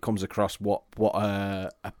think it comes across what a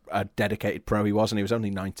dedicated pro he was, and he was only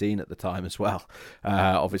 19 at the time as well.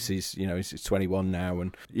 Obviously he's 21 now,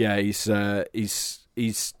 and yeah, he's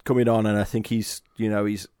he's coming on, and I think he's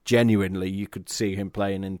genuinely, you could see him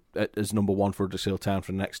playing as number one for Huddersfield Town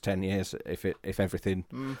for the next 10 years if everything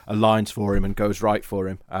aligns for him and goes right for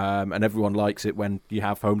him. And everyone likes it when you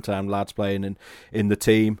have hometown lads playing in the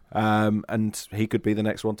team, and he could be the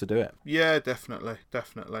next one to do it. Yeah, definitely.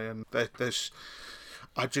 And there's...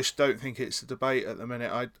 I just don't think it's a debate at the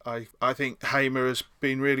minute. I think Hamer has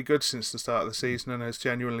been really good since the start of the season and has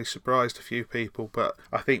genuinely surprised a few people. But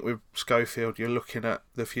I think with Schofield, you're looking at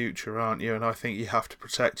the future, aren't you? And I think you have to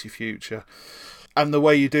protect your future. And the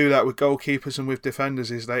way you do that with goalkeepers and with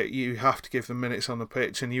defenders is that you have to give them minutes on the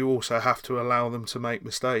pitch, and you also have to allow them to make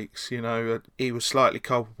mistakes. He was slightly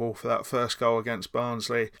culpable for that first goal against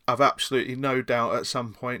Barnsley. I've absolutely no doubt at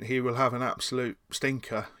some point he will have an absolute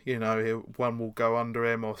stinker. One will go under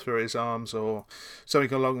him or through his arms or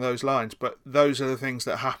something along those lines. But those are the things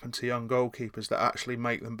that happen to young goalkeepers that actually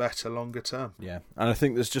make them better longer term. Yeah, and I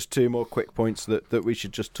think there's just two more quick points that we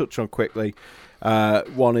should just touch on quickly.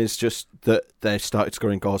 One is just that they've started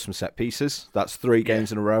scoring goals from set pieces. That's 3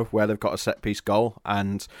 games in a row where they've got a set piece goal,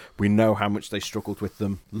 and we know how much they struggled with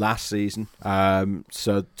them last season.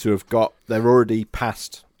 So to have they're already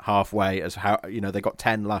past halfway as how they got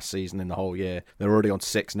 10 last season in the whole year. They're already on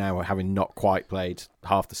 6 now, having not quite played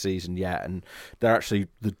half the season yet, and they're actually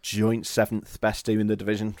the joint 7th best team in the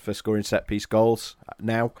division for scoring set piece goals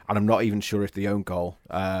now. And I'm not even sure if the own goal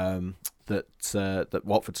that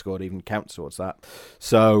Watford scored even counts towards that.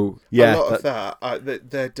 So yeah, a lot of that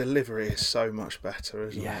their delivery is so much better,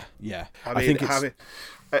 isn't it? Yeah. I think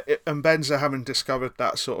and Benza having discovered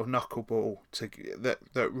that sort of knuckleball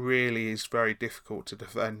that really is very difficult to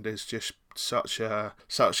defend is just such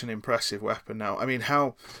an impressive weapon now. I mean,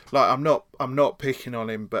 I'm not picking on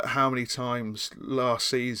him, but how many times last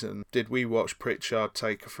season did we watch Pritchard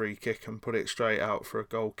take a free kick and put it straight out for a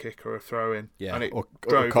goal kick or a throw in? Yeah, and it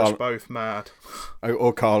drove us both mad.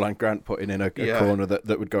 Or Carl and Grant putting in a corner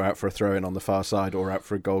that would go out for a throw in on the far side or out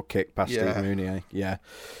for a goal kick past Steve Mounier.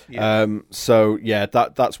 So yeah,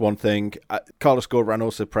 that's one thing. Carlos Gordran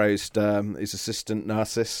also praised his assistant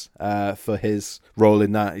Narcis for his role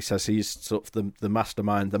in that. He says he's sort of the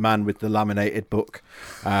mastermind, the man with the laminated book,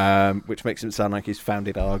 which makes him sound like he's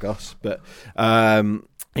founded Argos, but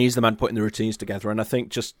he's the man putting the routines together. And I think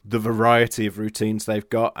just the variety of routines they've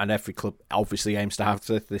got, and every club obviously aims to have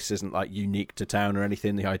this isn't like unique to Town or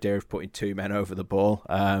anything, the idea of putting 2 men over the ball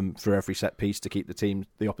for every set piece to keep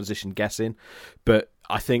the opposition guessing. But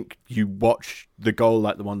I think you watch the goal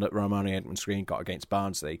like the one that Romani Edmonds-Green got against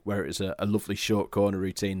Barnsley, where it was a lovely short corner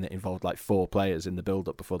routine that involved like 4 players in the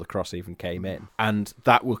build-up before the cross even came in. And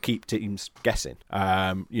that will keep teams guessing,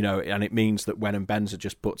 and it means that when Benza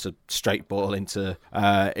just puts a straight ball into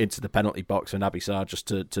the penalty box for Naby Sarr just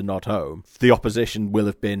to nod home, the opposition will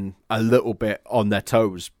have been a little bit on their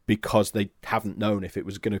toes because they haven't known if it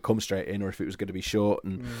was going to come straight in or if it was going to be short.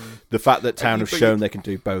 And the fact that Town have shown they can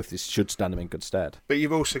do both should stand them in good stead. But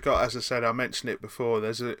you've also got, as I said, I mentioned it before,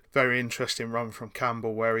 there's a very interesting run from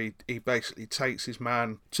Campbell where he basically takes his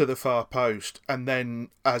man to the far post, and then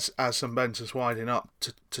as Benza's winding up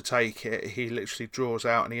to take it, he literally draws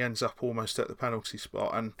out and he ends up almost at the penalty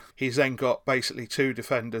spot. And he's then got basically 2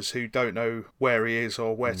 defenders who don't know where he is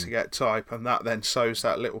or where to get type, and that then sows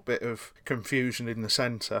that little bit of confusion in the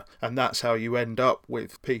centre, and that's how you end up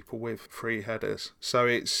with people with free headers. So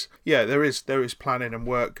there is planning and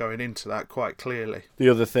work going into that quite clearly. The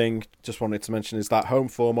other thing just wanted to mention is that home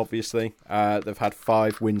form, obviously. They've had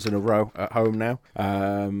 5 wins in a row at home now.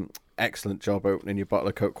 Excellent job opening your bottle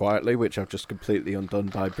of Coke quietly, which I've just completely undone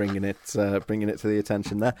by bringing it to the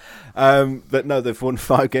attention there. But no, they've won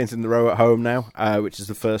 5 games in a row at home now, which is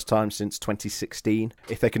the first time since 2016.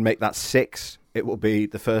 If they can make that 6, it will be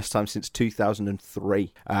the first time since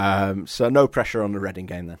 2003. So no pressure on the Reading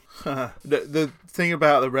game then. The thing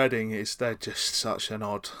about the Reading is they're just such an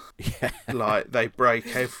odd. Yeah. Like, they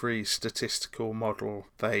break every statistical model.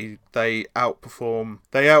 They outperform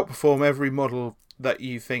every model that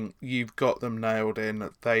you think you've got them nailed in.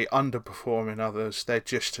 They underperform in others. They're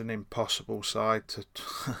just an impossible side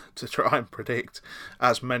to try and predict,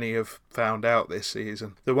 as many have found out this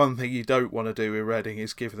season. The one thing you don't want to do with Reading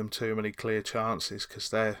is give them too many clear chances, because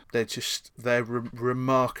they're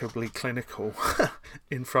remarkably clinical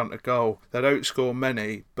in front of goal. They don't score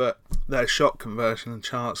many, but their shot conversion and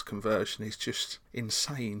chance conversion is just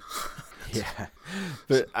insane. Yeah,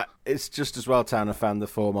 but it's just as well Town have found the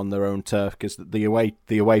form on their own turf, because the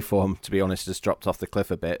away form, to be honest, has dropped off the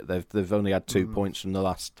cliff a bit. They've only had 2 points from the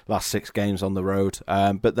last 6 games on the road,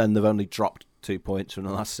 but then they've only dropped 2 points from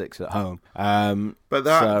the last 6 at home. But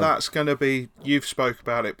that's going to be, you've spoke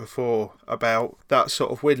about it before, about that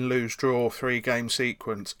sort of win-lose-draw 3-game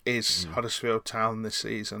sequence is Huddersfield Town this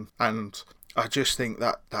season. And I just think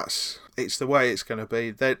it's the way it's going to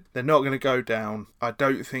be. They're not going to go down. I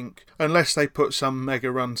don't think, unless they put some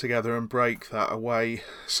mega run together and break that away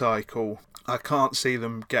cycle, I can't see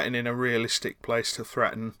them getting in a realistic place to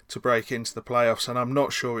threaten to break into the playoffs, and I'm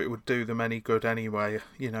not sure it would do them any good anyway.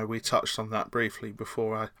 You know, we touched on that briefly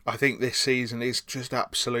before. I think this season is just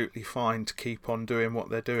absolutely fine to keep on doing what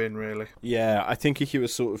they're doing, really. Yeah, I think if you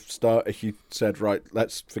were if you said, right,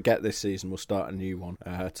 let's forget this season, we'll start a new one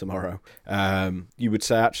tomorrow, you would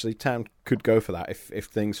say actually Town could go for that. If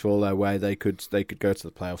things fall their way, they could go to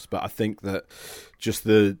the playoffs. But I think that just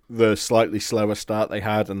the slightly slower start they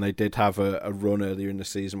had, and they did have a run earlier in the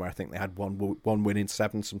season where I think they had one win in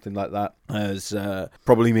 7, something like that, as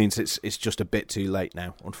probably means it's just a bit too late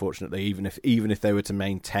now, unfortunately. Even if they were to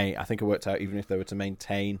maintain, I think it worked out, even if they were to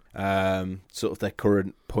maintain sort of their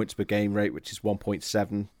current points per game rate, which is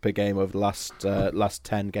 1.7 per game over the last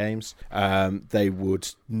 10 games, they would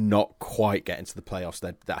not quite get into the playoffs.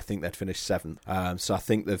 I think they'd finish 7th. So I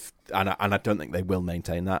think and I don't think they will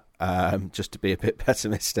maintain that, just to be a bit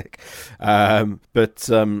pessimistic.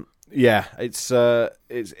 Yeah,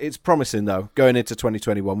 it's promising though. Going into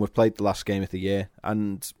 2021, we've played the last game of the year,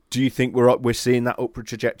 and do you think we're seeing that upward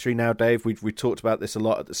trajectory now, Dave? We talked about this a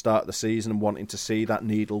lot at the start of the season and wanting to see that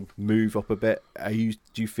needle move up a bit. Do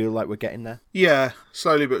you feel like we're getting there? Yeah,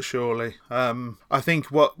 slowly but surely. I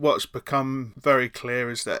think what's become very clear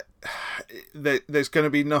is that there's going to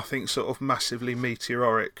be nothing sort of massively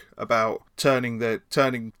meteoric about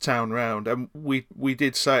turning Town round, and we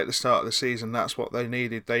did say at the start of the season that's what they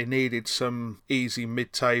needed. They needed some easy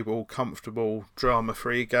mid-table, comfortable,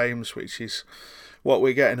 drama-free games, which is what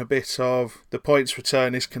we're getting a bit of. The points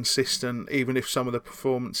return is consistent, even if some of the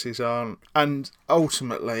performances aren't. And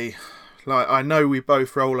ultimately, like, I know we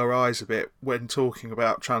both roll our eyes a bit when talking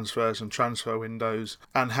about transfers and transfer windows,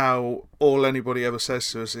 and how all anybody ever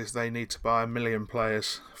says to us is they need to buy 1 million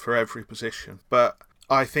players for every position. But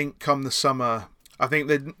I think come the summer, I think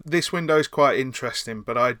that this window is quite interesting,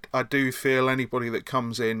 but I do feel anybody that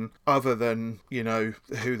comes in, other than, you know,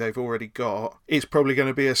 who they've already got, it's probably going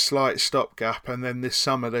to be a slight stopgap, and then this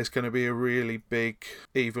summer there's going to be a really big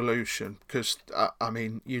evolution, because, I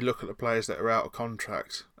mean, you look at the players that are out of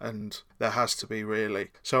contract, and there has to be, really.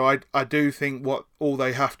 So I do think what all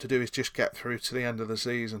they have to do is just get through to the end of the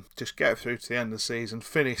season. Just get through to the end of the season,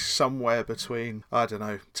 finish somewhere between, I don't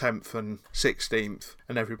know, 10th and 16th,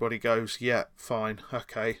 and everybody goes, yeah, fine,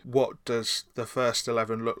 okay. What does the first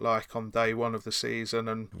 11 look like on day 1 of the season,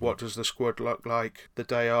 and what does the squad look like the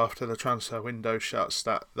day after the transfer window shuts?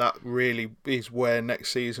 That really is where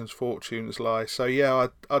next season's fortunes lie. So yeah,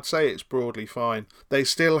 I'd say it's broadly fine. They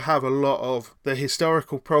still have a lot of the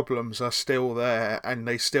historical problems are still there, and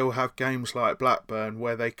they still have games like Blackburn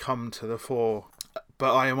where they come to the fore.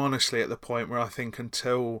 But I am honestly at the point where I think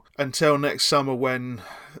until next summer, when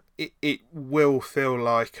it will feel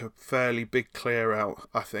like a fairly big clear out,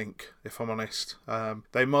 I think, if I'm honest.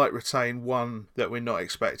 They might retain one that we're not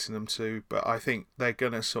expecting them to, but I think they're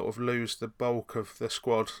going to sort of lose the bulk of the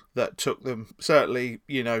squad that took them, certainly,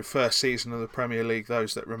 you know, first season of the Premier League.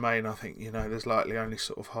 Those that remain, I think, you know, there's likely only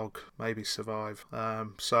sort of Hogg maybe survive.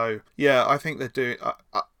 So yeah, I think they're doing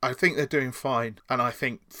I think they're doing fine, and I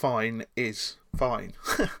think fine is fine.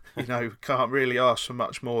 You know, can't really ask for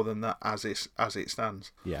much more than that as it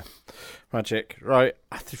stands. Yeah, magic. Right,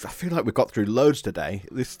 I feel like we got through loads today.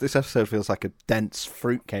 This episode feels like a dense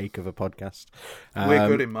fruitcake of a podcast. We're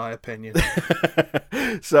good, in my opinion.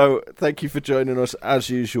 So thank you for joining us as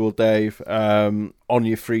usual, Dave, on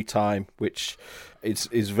your free time, which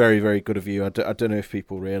is very, very good of you. I don't know if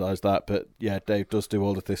people realise that, but yeah, Dave does do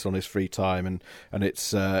all of this on his free time, and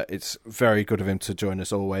it's very good of him to join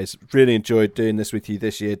us always. Really enjoyed doing this with you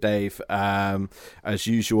this year, Dave, as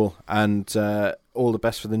usual, and all the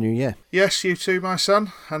best for the new year. Yes, you too, my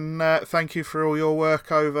son, and thank you for all your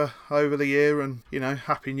work over the year, and, you know,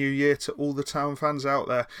 happy new year to all the Town fans out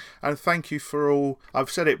there, and thank you for all,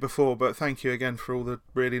 I've said it before, but thank you again for all the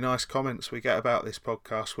really nice comments we get about this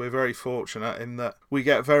podcast. We're very fortunate in that we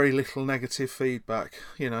get very little negative feedback.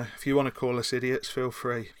 You know, if you want to call us idiots, feel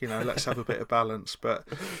free. You know, let's have a bit of balance, but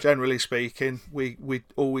generally speaking, we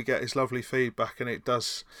all we get is lovely feedback, and it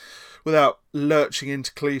does, without lurching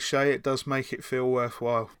into cliche, it does make it feel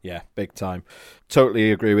worthwhile. Yeah, big time.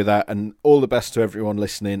 Totally agree with that, and all the best to everyone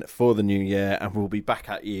listening for the new year, and we'll be back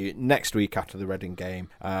at you next week after the Reading game,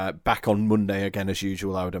 back on Monday again as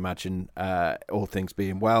usual, I would imagine, all things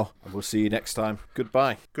being well, and we'll see you next time.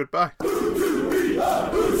 Goodbye. Goodbye.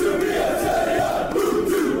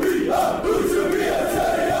 Upturn!